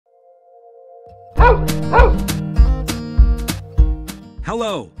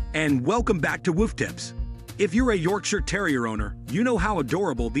Hello, and welcome back to Wooftips. If you're a Yorkshire Terrier owner, you know how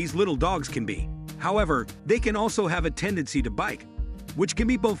adorable these little dogs can be. However, they can also have a tendency to bite, which can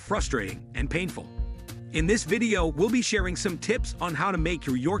be both frustrating and painful. In this video, we'll be sharing some tips on how to make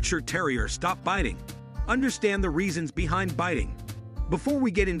your Yorkshire Terrier stop biting. Understand the reasons behind biting. Before we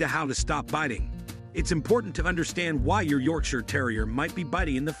get into how to stop biting, it's important to understand why your Yorkshire Terrier might be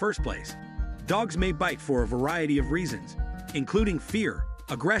biting in the first place. Dogs may bite for a variety of reasons, including fear,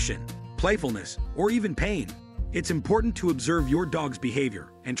 aggression, playfulness, or even pain. It's important to observe your dog's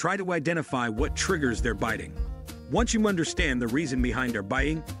behavior and try to identify what triggers their biting. Once you understand the reason behind their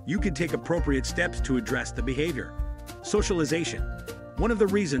biting, you can take appropriate steps to address the behavior. Socialization. One of the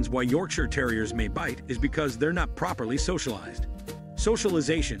reasons why Yorkshire Terriers may bite is because they're not properly socialized.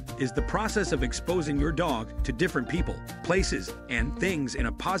 Socialization is the process of exposing your dog to different people, places, and things in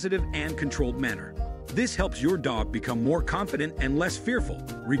a positive and controlled manner. This helps your dog become more confident and less fearful,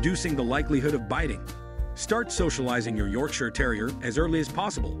 reducing the likelihood of biting. Start socializing your Yorkshire Terrier as early as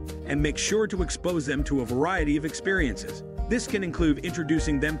possible, and make sure to expose them to a variety of experiences. This can include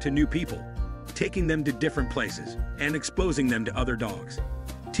introducing them to new people, taking them to different places, and exposing them to other dogs.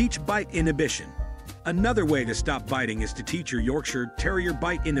 Teach bite inhibition. Another way to stop biting is to teach your Yorkshire Terrier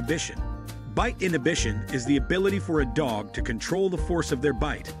bite inhibition. Bite inhibition is the ability for a dog to control the force of their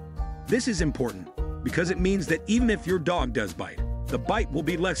bite. This is important because it means that even if your dog does bite, the bite will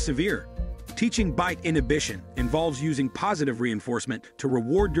be less severe. Teaching bite inhibition involves using positive reinforcement to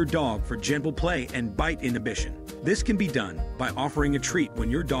reward your dog for gentle play and bite inhibition. This can be done by offering a treat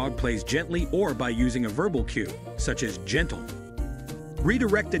when your dog plays gently or by using a verbal cue, such as gentle.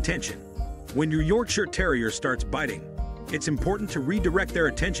 Redirect attention. When your Yorkshire Terrier starts biting, it's important to redirect their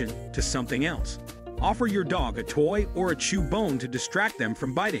attention to something else. Offer your dog a toy or a chew bone to distract them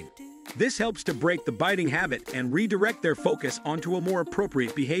from biting. This helps to break the biting habit and redirect their focus onto a more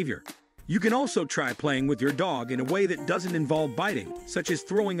appropriate behavior. You can also try playing with your dog in a way that doesn't involve biting, such as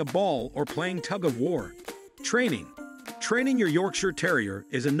throwing a ball or playing tug-of-war. Training. Training your Yorkshire Terrier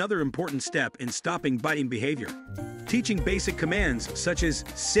is another important step in stopping biting behavior. Teaching basic commands such as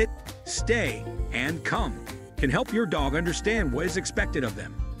sit, stay, and come can help your dog understand what is expected of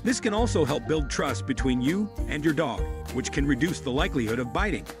them. This can also help build trust between you and your dog, which can reduce the likelihood of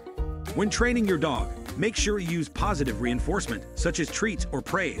biting. When training your dog, make sure you use positive reinforcement, such as treats or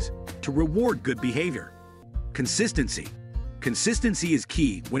praise, to reward good behavior. Consistency. Consistency is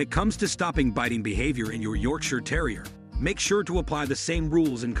key when it comes to stopping biting behavior in your Yorkshire Terrier. Make sure to apply the same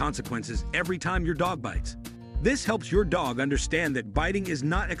rules and consequences every time your dog bites. This helps your dog understand that biting is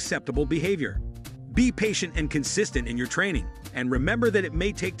not acceptable behavior. Be patient and consistent in your training, and remember that it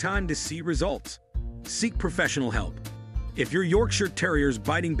may take time to see results. Seek professional help. If your Yorkshire Terrier's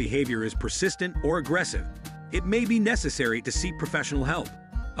biting behavior is persistent or aggressive, it may be necessary to seek professional help.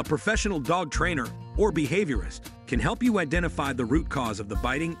 A professional dog trainer or behaviorist can help you identify the root cause of the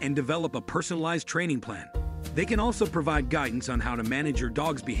biting and develop a personalized training plan. They can also provide guidance on how to manage your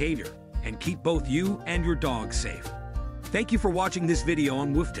dog's behavior and keep both you and your dog safe. Thank you for watching this video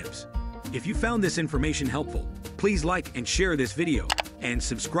on Wooftips. If you found this information helpful, please like and share this video, and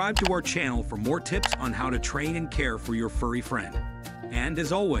subscribe to our channel for more tips on how to train and care for your furry friend. And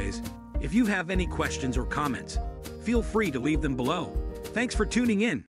as always, if you have any questions or comments, feel free to leave them below. Thanks for tuning in.